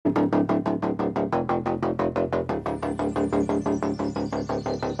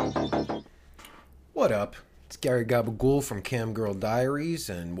What up? It's Gary Gabagool from Cam Girl Diaries,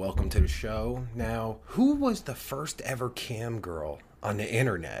 and welcome to the show. Now, who was the first ever cam girl on the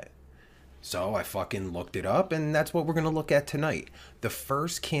internet? So I fucking looked it up, and that's what we're going to look at tonight. The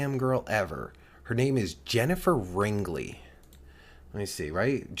first cam girl ever. Her name is Jennifer Ringley. Let me see,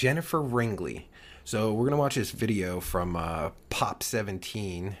 right? Jennifer Ringley. So we're going to watch this video from Pop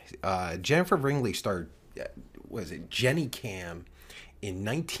 17. Jennifer Ringley started, Jenny Cam in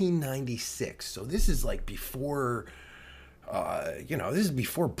 1996. So this is like before, this is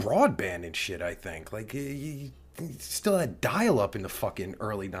before broadband and shit, I think. Like, you still had dial-up in the fucking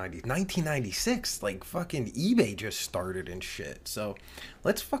early 90s. 1996, like, fucking eBay just started and shit. So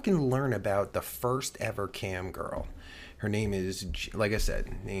let's fucking learn about the first ever cam girl. Her name is, like I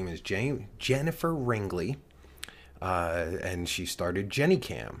said, Jennifer Ringley. And she started Jenny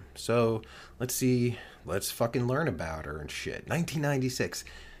Cam. So let's fucking learn about her and shit. 1996.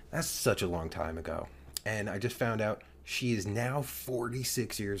 That's such a long time ago. And I just found out she is now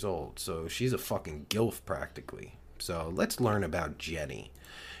 46 years old. So she's a fucking gilf practically. So let's learn about Jenny.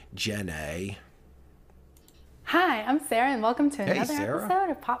 Jenny. Hi, I'm Sarah, and welcome to another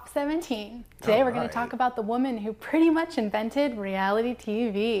episode of Pop 17. Today we're going to talk about the woman who pretty much invented reality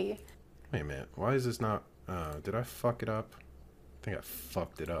TV. Wait a minute. Why is this not... did I fuck it up? I think I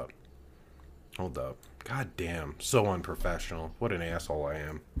fucked it up. Hold up. God damn. So unprofessional. What an asshole I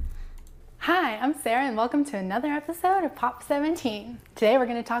am. Hi, I'm Sarah, and welcome to another episode of Pop 17. Today we're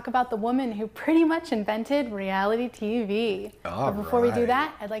going to talk about the woman who pretty much invented reality TV. But before we do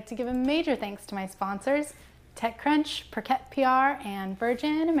that, I'd like to give a major thanks to my sponsors, TechCrunch, Perquette PR, and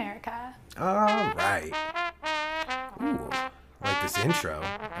Virgin America. All right. Ooh, I like this intro.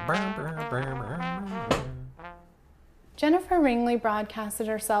 Jennifer Ringley broadcasted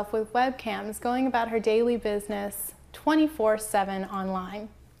herself with webcams going about her daily business 24/7 online.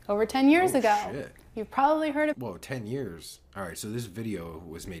 Over 10 years ago. Shit. You've probably heard of... Whoa, 10 years. All right, so this video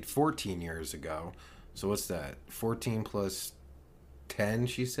was made 14 years ago. So what's that? 14 plus 10,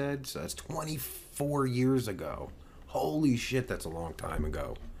 she said? So that's 24 years ago. Holy shit, that's a long time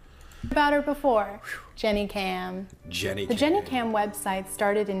ago. About her before. Jenny Cam. The Jenny Cam website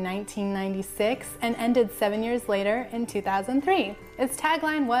started in 1996 and ended 7 years later in 2003. Its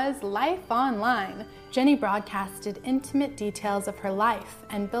tagline was Life Online. Jenny broadcasted intimate details of her life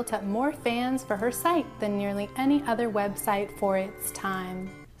and built up more fans for her site than nearly any other website for its time.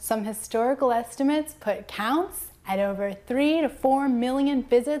 Some historical estimates put counts at over 3 to 4 million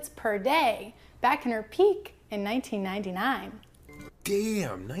visits per day back in her peak in 1999.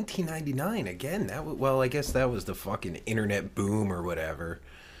 Damn, 1999 again. I guess that was the fucking internet boom or whatever.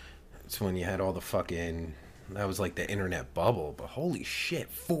 It's when you had all the fucking... That was like the internet bubble. But holy shit,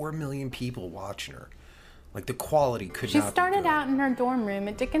 4 million people watching her. Like, the quality could not be good. She started out in her dorm room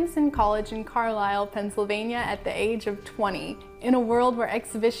at Dickinson College in Carlisle, Pennsylvania at the age of 20. In a world where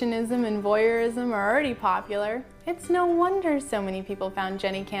exhibitionism and voyeurism are already popular, it's no wonder so many people found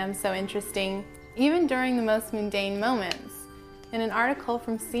Jenny Cam so interesting, even during the most mundane moments. In an article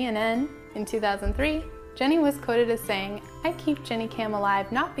from CNN in 2003, Jenny was quoted as saying, "I keep Jenny Cam alive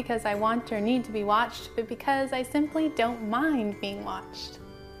not because I want or need to be watched, but because I simply don't mind being watched."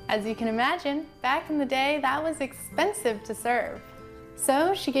 As you can imagine, back in the day, that was expensive to serve.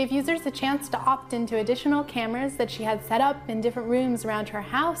 So she gave users a chance to opt into additional cameras that she had set up in different rooms around her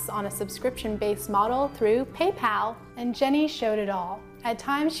house on a subscription-based model through PayPal, and Jenny showed it all. At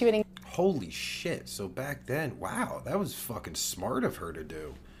times, she would... Holy shit. So back then, wow, that was fucking smart of her to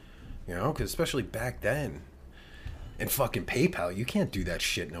do. You know, because especially back then. And fucking PayPal, you can't do that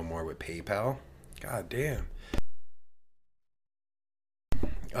shit no more with PayPal. God damn.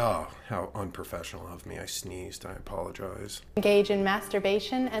 Oh, how unprofessional of me. I sneezed. I apologize. Engage in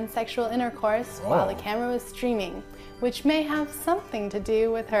masturbation and sexual intercourse while the camera was streaming, which may have something to do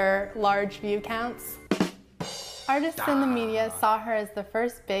with her large view counts. Artists in the media saw her as the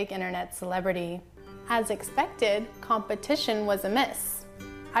first big internet celebrity. As expected, competition was amiss.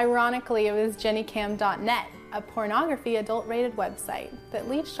 Ironically, it was JennyCam.net, a pornography adult-rated website that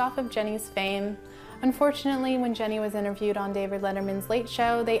leached off of Jenny's fame. Unfortunately, when Jenny was interviewed on David Letterman's Late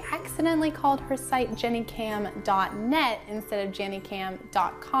Show, they accidentally called her site JennyCam.net instead of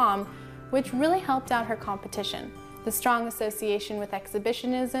JennyCam.com, which really helped out her competition. The strong association with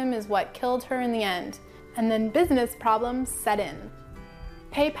exhibitionism is what killed her in the end. And then business problems set in.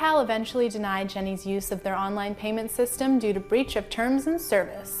 PayPal eventually denied Jenny's use of their online payment system due to breach of terms and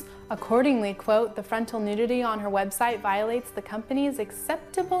service. Accordingly, quote, "The frontal nudity on her website violates the company's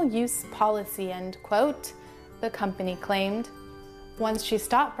acceptable use policy," end quote, the company claimed. Once she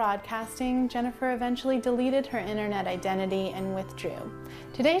stopped broadcasting, Jennifer eventually deleted her internet identity and withdrew.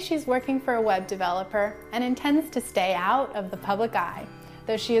 Today she's working for a web developer and intends to stay out of the public eye.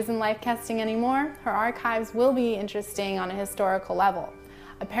 Though she isn't live casting anymore, her archives will be interesting on a historical level.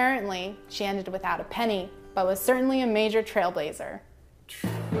 Apparently, she ended without a penny, but was certainly a major trailblazer.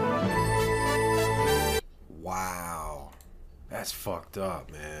 Wow. That's fucked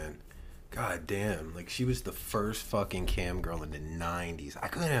up, man. God damn. Like, she was the first fucking cam girl in the 90s. I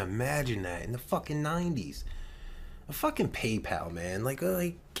couldn't imagine that in the fucking 90s. A fucking PayPal, man. Like,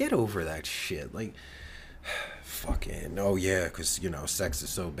 get over that shit. Like, fucking, oh yeah, because, you know, sex is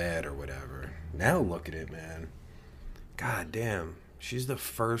so bad or whatever. Now look at it, man. God damn. She's the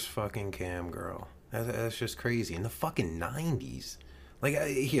first fucking cam girl. That's just crazy. In the fucking 90s. Like,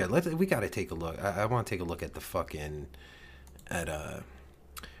 here, we gotta take a look. I want to take a look at the fucking, at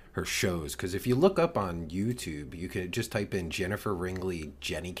her shows. Because if you look up on YouTube, you could just type in Jennifer Ringley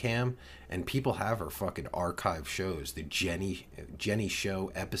Jenny Cam, and people have her fucking archive shows. The Jenny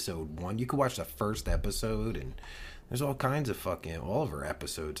Show episode 1. You could watch the first episode, and there's all kinds of fucking, all of her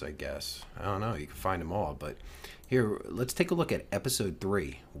episodes, I guess. I don't know, you can find them all, but here, let's take a look at episode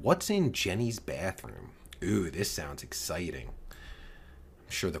 3. What's in Jenny's bathroom? Ooh, this sounds exciting. I'm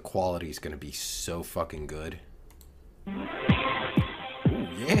sure the quality is going to be so fucking good. Ooh,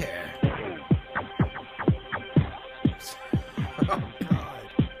 yeah. Oh, God.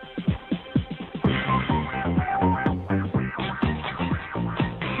 Oh,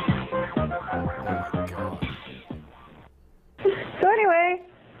 my God. So anyway,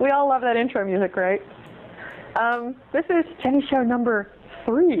 we all love that intro music, right? This is Jenny Show number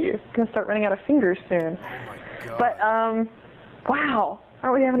 3. Gonna start running out of fingers soon. Oh my God. But, wow,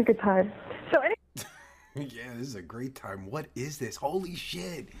 aren't we having a good time? So anyway. Yeah, this is a great time. What is this? Holy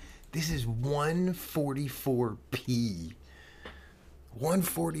shit. This is 144p.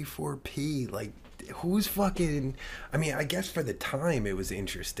 144p. Like, who's fucking... I mean, I guess for the time it was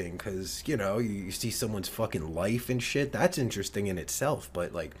interesting because, you know, you see someone's fucking life and shit. That's interesting in itself.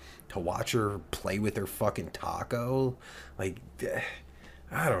 But, like, to watch her play with her fucking taco, like,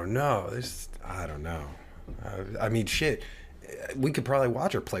 I don't know. I don't know. I mean, shit. We could probably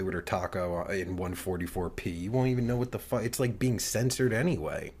watch her play with her taco in 144p. You won't even know what the fuck. It's like being censored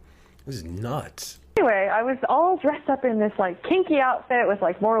anyway. This is nuts. Anyway, I was all dressed up in this, like, kinky outfit with,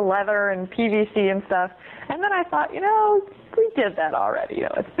 like, more leather and PVC and stuff. And then I thought, you know, we did that already. You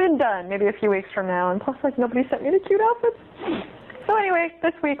know, it's been done maybe a few weeks from now. And plus, like, nobody sent me the cute outfits. So anyway,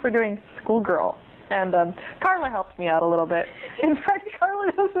 this week we're doing Schoolgirl. And Carla helped me out a little bit. In fact,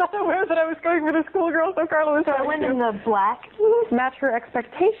 Carla was not aware that I was going for the Schoolgirl, so Carla was I went in the black. Match her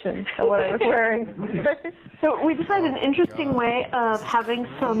expectations of what I was wearing. So we decided an interesting way of having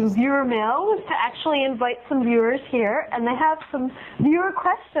some viewer mail was to actually invite some viewers here, and they have some viewer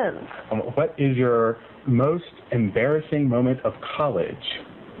questions. What is your most embarrassing moment of college?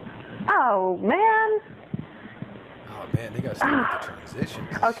 Oh, man. Oh, man, they got to start with the transitions.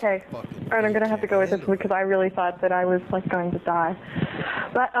 Okay. All right, I'm going to have to go with this one because I really thought that I was, like, going to die.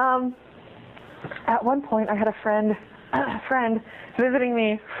 But, at one point I had a friend visiting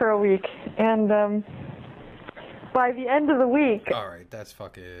me for a week, and, by the end of the week... All right, that's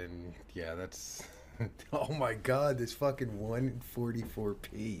fucking... Yeah, that's... Oh, my God, this fucking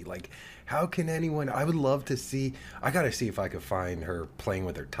 144p. Like, how can anyone... I would love to see... I gotta see if I could find her playing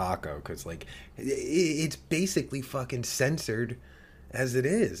with her taco, because, like, it's basically fucking censored as it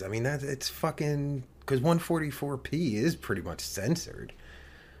is. I mean, it's fucking... Because 144p is pretty much censored.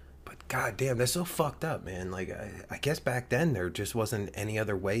 But, goddamn, that's so fucked up, man. Like, I guess back then there just wasn't any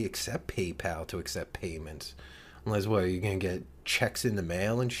other way except PayPal to accept payments. Unless, what, you're gonna get checks in the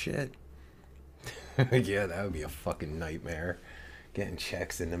mail and shit? Yeah, that would be a fucking nightmare. Getting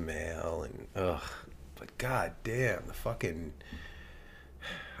checks in the mail and ugh. But goddamn, the fucking...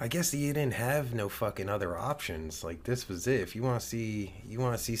 I guess you didn't have no fucking other options. Like, this was it. If you want to see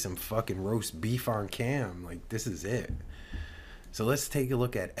some fucking roast beef on cam, like, this is it. So let's take a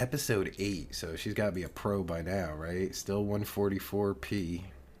look at episode 8. So she's got to be a pro by now, right? Still 144p.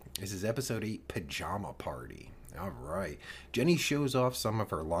 This is episode 8, Pajama Party. All right. Jenny shows off some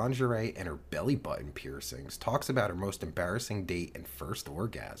of her lingerie and her belly button piercings. Talks about her most embarrassing date and first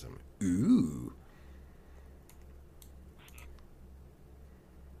orgasm. Ooh.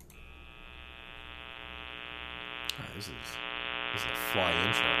 Oh, this is a fly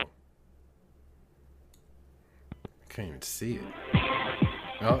intro. I can't even see it.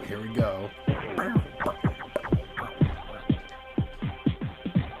 Oh, here we go.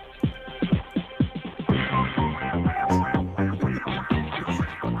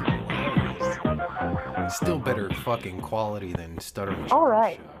 still better fucking quality than Stutter and All Charm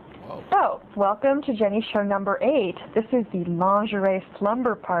right. Show. Whoa. So, welcome to Jenny's show number 8. This is the lingerie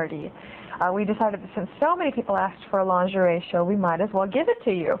slumber party. We decided that since so many people asked for a lingerie show, we might as well give it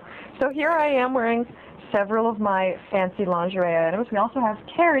to you. So here I am wearing several of my fancy lingerie items. We also have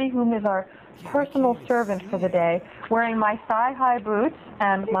Terry, whom is our personal servant for the day, wearing my thigh-high boots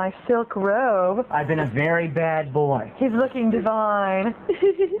and my silk robe. I've been a very bad boy. He's looking divine.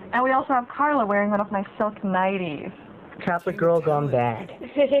 And we also have Carla wearing one of my silk nighties. Catholic girl gone bad.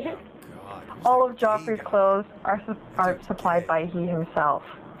 All of Joffrey's clothes are supplied by he himself.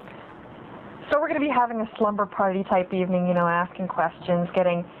 So we're going to be having a slumber party type evening, you know, asking questions,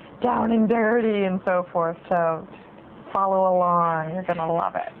 getting down and dirty and so forth. So follow along. You're going to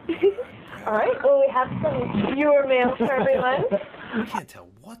love it. All right, well, we have some viewer mail turbulence. I can't tell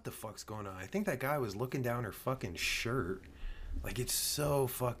what the fuck's going on. I think that guy was looking down her fucking shirt. Like, it's so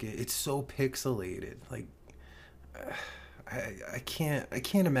pixelated. Like, I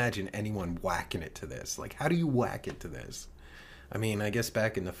can't imagine anyone whacking it to this. Like, how do you whack it to this? I mean, I guess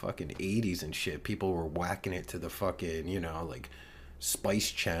back in the fucking 80s and shit, people were whacking it to the fucking, you know, like Spice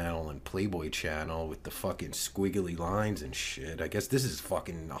Channel and Playboy Channel with the fucking squiggly lines and shit. I guess this is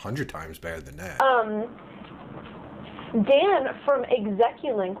fucking 100 times better than that. Dan from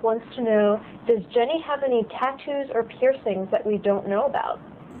Execulink wants to know, does Jenny have any tattoos or piercings that we don't know about?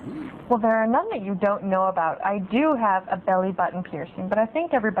 Well, there are none that you don't know about. I do have a belly button piercing, but I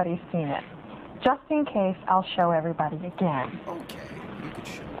think everybody's seen it. Just in case, I'll show everybody again. Okay, you could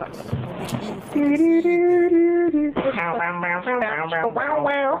show us.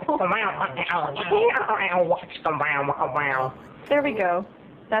 There we go.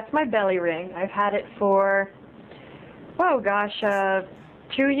 That's my belly ring. I've had it for, oh gosh,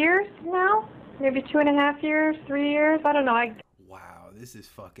 2 years now? Maybe 2.5 years, 3 years? I don't know. Wow, this is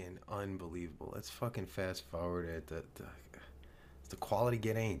fucking unbelievable. Let's fucking fast forward it. Does the quality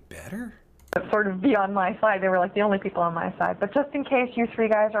get any better? Sort of be on my side. They were like the only people on my side. But just in case you three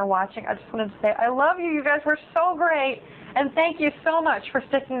guys are watching, I just wanted to say I love you. You guys were so great. And thank you so much for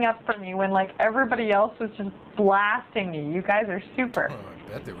sticking up for me when like everybody else was just blasting me. You guys are super. Oh,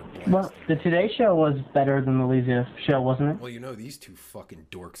 I bet they were blasting. Well, the Today Show was better than the Lisa show, wasn't it? Well, you know, these two fucking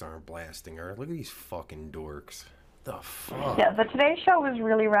dorks aren't blasting her. Look at these fucking dorks. The fuck? Yeah, the Today Show was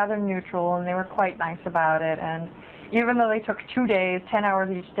really rather neutral, and they were quite nice about it. And even though they took 2 days, 10 hours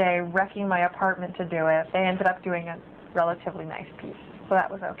each day, wrecking my apartment to do it, they ended up doing a relatively nice piece. So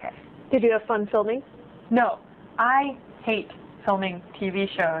that was okay. Did you have fun filming? No, I hate filming TV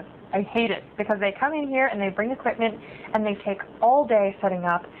shows. I hate it because they come in here and they bring equipment and they take all day setting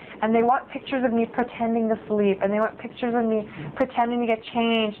up and they want pictures of me pretending to sleep and they want pictures of me pretending to get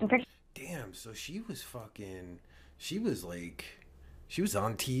changed and pictures. Damn, so she was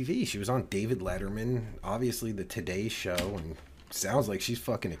on TV. She was on David Letterman, obviously the Today Show, and sounds like she's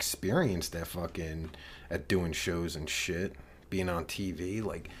fucking experienced at doing shows and shit, being on TV.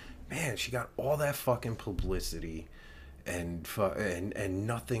 Like, man, she got all that fucking publicity and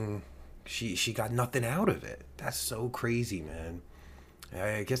nothing. She got nothing out of it. That's so crazy, man.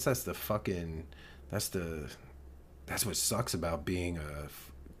 I guess that's what sucks about being a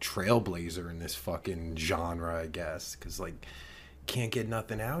trailblazer in this fucking genre, I guess, because like can't get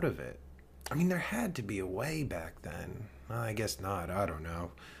nothing out of it. I mean, there had to be a way back then. I guess not. I don't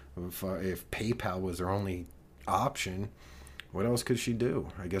know. If PayPal was her only option, what else could she do?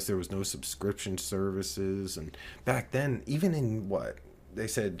 I guess there was no subscription services, and back then, even in what they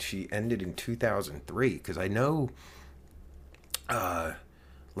said she ended in 2003, because I know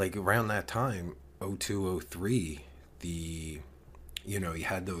like around that time, 02, 03, you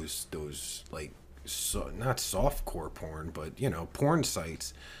had those like not softcore porn, but porn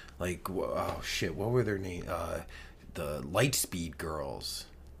sites like, oh shit, what were their name? The Lightspeed girls.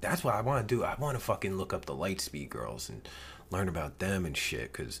 That's what I want to do. I want to fucking look up the Lightspeed girls and learn about them and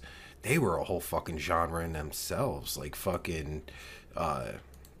shit, because they were a whole fucking genre in themselves. Like fucking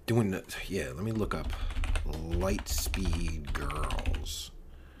doing the, yeah, let me look up Lightspeed girls,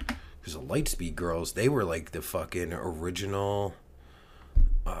 because the Lightspeed girls, they were like the fucking original,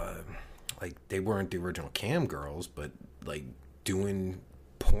 like they weren't the original cam girls, but like doing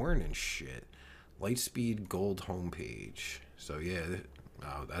porn and shit. Lightspeed gold homepage. So yeah,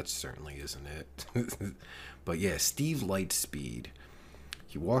 oh, that certainly isn't it. But yeah, Steve Lightspeed.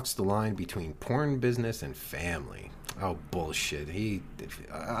 He walks the line between porn business and family. Oh, bullshit.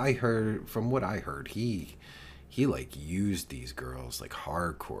 I heard, from what I heard, he like used these girls like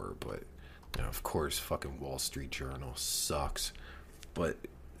hardcore, but of course fucking Wall Street Journal sucks. But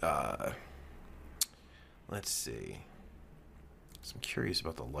let's see. So I'm curious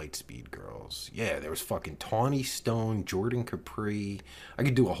about the Lightspeed girls. Yeah, there was fucking Tawny Stone, Jordan Capri. I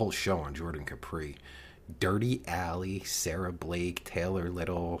could do a whole show on Jordan Capri. Dirty Alley, Sarah Blake, Taylor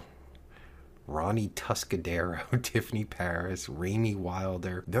Little, Ronnie Tuscadero, Tiffany Paris, Raimi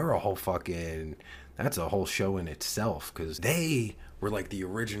Wilder. They're a whole fucking... That's a whole show in itself, because they were like the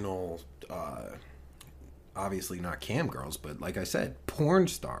original... obviously not cam girls, but like I said, porn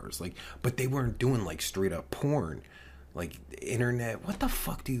stars. Like, but they weren't doing like straight up porn. Like internet, what the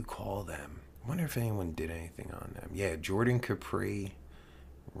fuck do you call them? I wonder if anyone did anything on them. Yeah, Jordan Capri,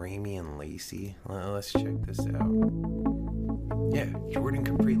 Raimi and Lacey. Well, let's check this out. Yeah, Jordan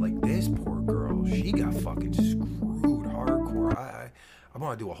Capri, like this poor girl, she got fucking screwed hardcore. I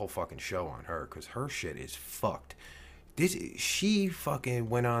want to do a whole fucking show on her, because her shit is fucked. She fucking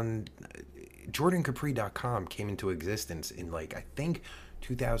went on... JordanCapri.com came into existence in like, I think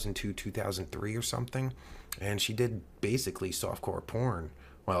 2002, 2003 or something. And she did basically softcore porn.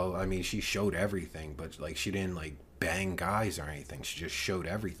 Well, I mean, she showed everything, but like she didn't like bang guys or anything. She just showed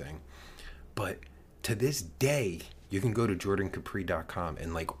everything. But to this day, you can go to JordanCapri.com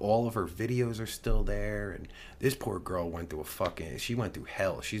and like all of her videos are still there. And this poor girl went through she went through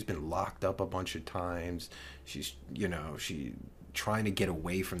hell. She's been locked up a bunch of times. She's, she trying to get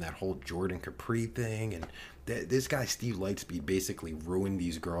away from that whole Jordan Capri thing. And this guy, Steve Lightspeed, basically ruined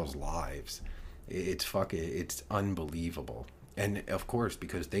these girls' lives. It's unbelievable. And of course,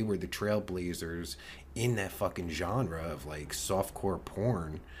 because they were the trailblazers in that fucking genre of like softcore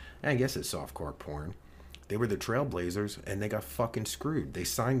porn. I guess it's softcore porn. They were the trailblazers, and they got fucking screwed. They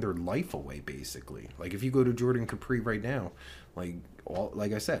signed their life away, basically. Like, if you go to Jordan Capri right now,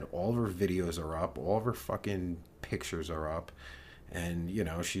 like I said, all of her videos are up, all of her fucking pictures are up, and,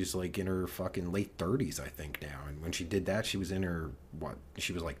 she's, like, in her fucking late 30s, I think, now. And when she did that, she was in her,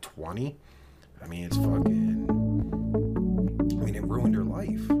 she was, like, 20? I mean, it ruined her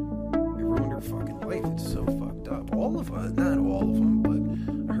life. It ruined her fucking life. It's so fucked up. All of us, not all of them,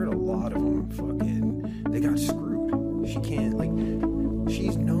 but I heard a lot of them they got screwed. She can't,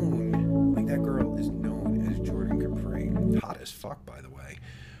 she's known, that girl is known as Jordan Capri. Hot as fuck, by the way.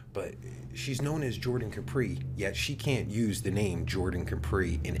 But she's known as Jordan Capri, yet she can't use the name Jordan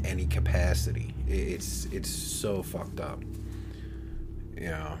Capri in any capacity. It's so fucked up.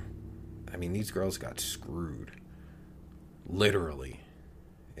 I mean, these girls got screwed. Literally.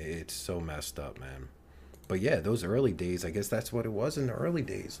 It's so messed up, man. But yeah, those early days, I guess that's what it was in the early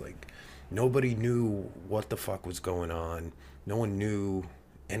days. Like, nobody knew what the fuck was going on. No one knew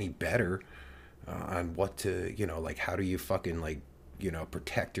any better on what to, how do you fucking,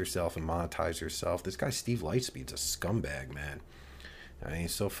 protect yourself and monetize yourself. This guy, Steve Lightspeed's a scumbag, man. I mean,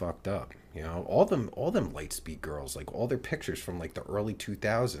 he's so fucked up. All them Lightspeed girls, all their pictures from, the early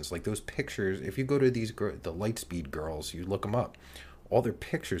 2000s. Those pictures, if you go to the Lightspeed girls, you look them up. All their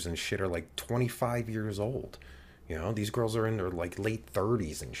pictures and shit are 25 years old. These girls are in their late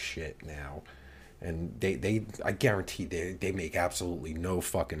 30s and shit now. And they I guarantee they make absolutely no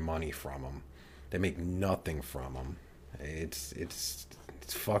fucking money from them. They make nothing from them. It's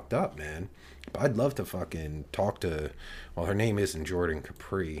fucked up, man. But I'd love to fucking talk to, well, her name isn't Jordan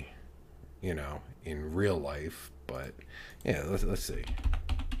Capri, in real life. But yeah, let's see.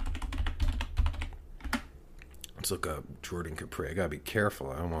 Let's look up Jordan Capri. I gotta be careful.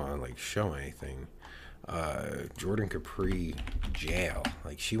 I don't want to show anything. Jordan Capri jail.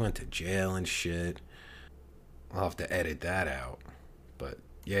 She went to jail and shit. I'll have to edit that out. But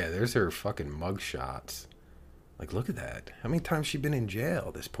yeah, there's her fucking mugshots. Look at that. How many times she been in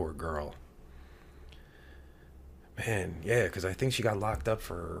jail, this poor girl? Man, yeah, because I think she got locked up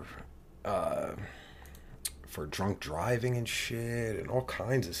for drunk driving and shit and all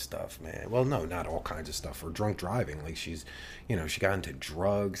kinds of stuff, man. Well, no, not all kinds of stuff. For drunk driving. She's, she got into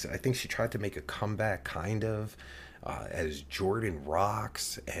drugs. I think she tried to make a comeback, kind of, as Jordan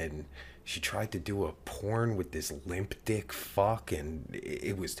Rocks, and she tried to do a porn with this limp dick fuck, and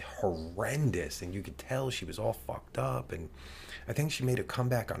it was horrendous, and you could tell she was all fucked up. And I think she made a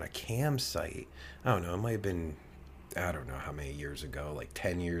comeback on a cam site. I don't know, it might have been, I don't know how many years ago,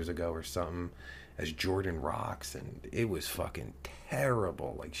 10 years ago or something, as Jordan Rocks, and it was fucking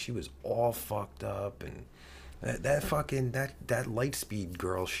terrible. She was all fucked up, and that Lightspeed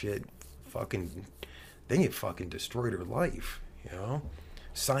girl shit fucking, then it fucking destroyed her life,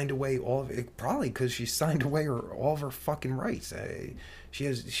 signed away all of it, probably because she signed away all of her fucking rights.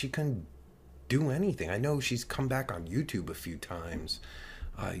 She couldn't do anything. I know she's come back on YouTube a few times,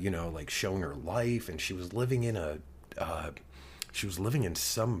 showing her life, and she was living in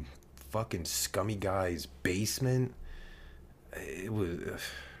some fucking scummy guy's basement. It was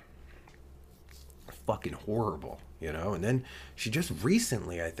fucking horrible, you know? And then she just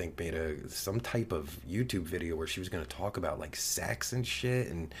recently, I think, made some type of YouTube video where she was going to talk about like sex and shit,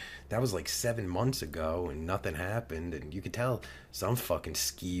 and that was like 7 months ago, and nothing happened, and you could tell some fucking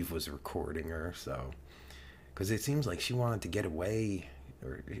skeeve was recording her. So, because it seems like she wanted to get away,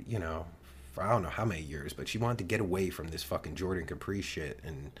 or, you know, for I don't know how many years, but she wanted to get away from this fucking Jordan Capri shit,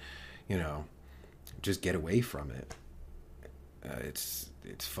 and, you know, just get away from it. It's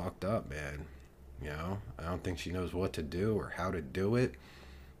fucked up, man. You know, I don't think she knows what to do or how to do it.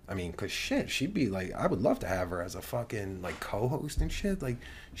 I mean, cause shit, she'd be like, I would love to have her as a fucking like co-host and shit. Like,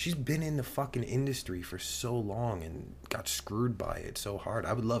 she's been in the fucking industry for so long and got screwed by it so hard.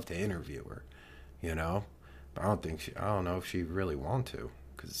 I would love to interview her, you know, but I don't know if she really want to,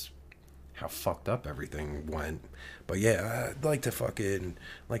 cause how fucked up everything went. But yeah, I'd like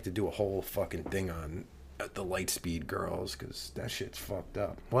to do a whole fucking thing on the Lightspeed girls, because that shit's fucked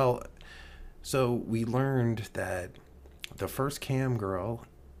up. Well, so we learned that the first cam girl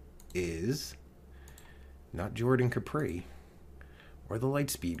is not Jordan Capri or the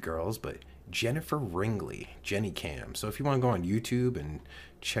Lightspeed girls, but Jennifer Ringley, Jenny Cam. So if you want to go on YouTube and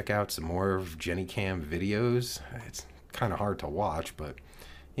check out some more of Jenny Cam videos, it's kind of hard to watch, but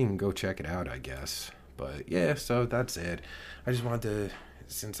you can go check it out, I guess. But yeah, so that's it. I just wanted to,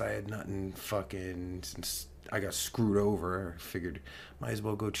 since I had nothing fucking, since I got screwed over, I figured might as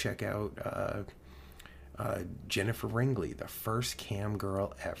well go check out Jennifer Ringley, the first cam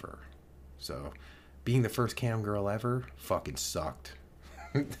girl ever. So, being the first cam girl ever fucking sucked.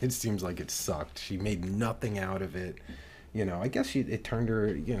 It seems like it sucked. She made nothing out of it. You know, I guess it turned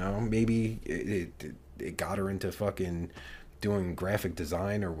her, you know, maybe it got her into fucking doing graphic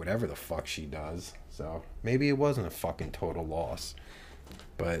design or whatever the fuck she does. So, maybe it wasn't a fucking total loss.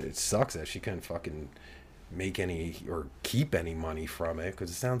 But it sucks that she couldn't fucking make any or keep any money from it, because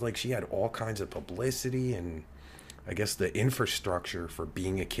it sounds like she had all kinds of publicity, and I guess the infrastructure for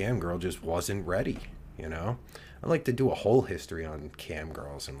being a cam girl just wasn't ready, you know? I'd like to do a whole history on cam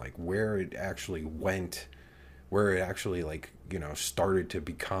girls and like where it actually went, where it actually like, you know, started to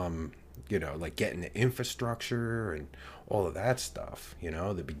become, you know, like getting the infrastructure and all of that stuff, you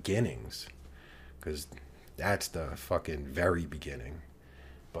know, the beginnings, because that's the fucking very beginning.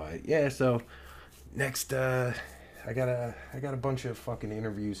 But yeah, so next I got a bunch of fucking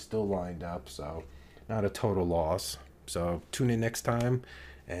interviews still lined up, so not a total loss. So tune in next time,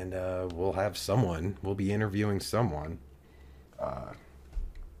 and we'll be interviewing someone.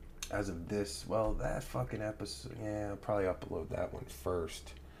 As of this, well, that fucking episode, yeah, I'll probably upload that one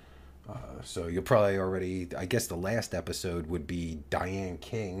first. So you'll probably already, I guess the last episode would be Diane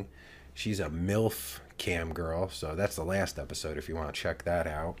King. She's a MILF cam girl, so that's the last episode if you want to check that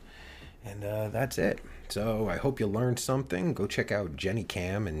out. And that's it. So I hope you learned something. Go check out Jenny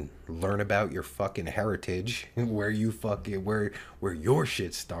Cam and learn about your fucking heritage, where you fucking where your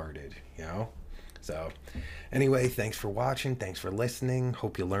shit started, you know? So anyway, thanks for watching, thanks for listening.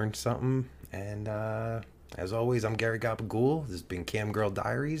 Hope you learned something. And as always, I'm Gary Gabagool. This has been Cam Girl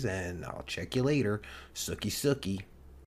Diaries, and I'll check you later. Sookie sookie.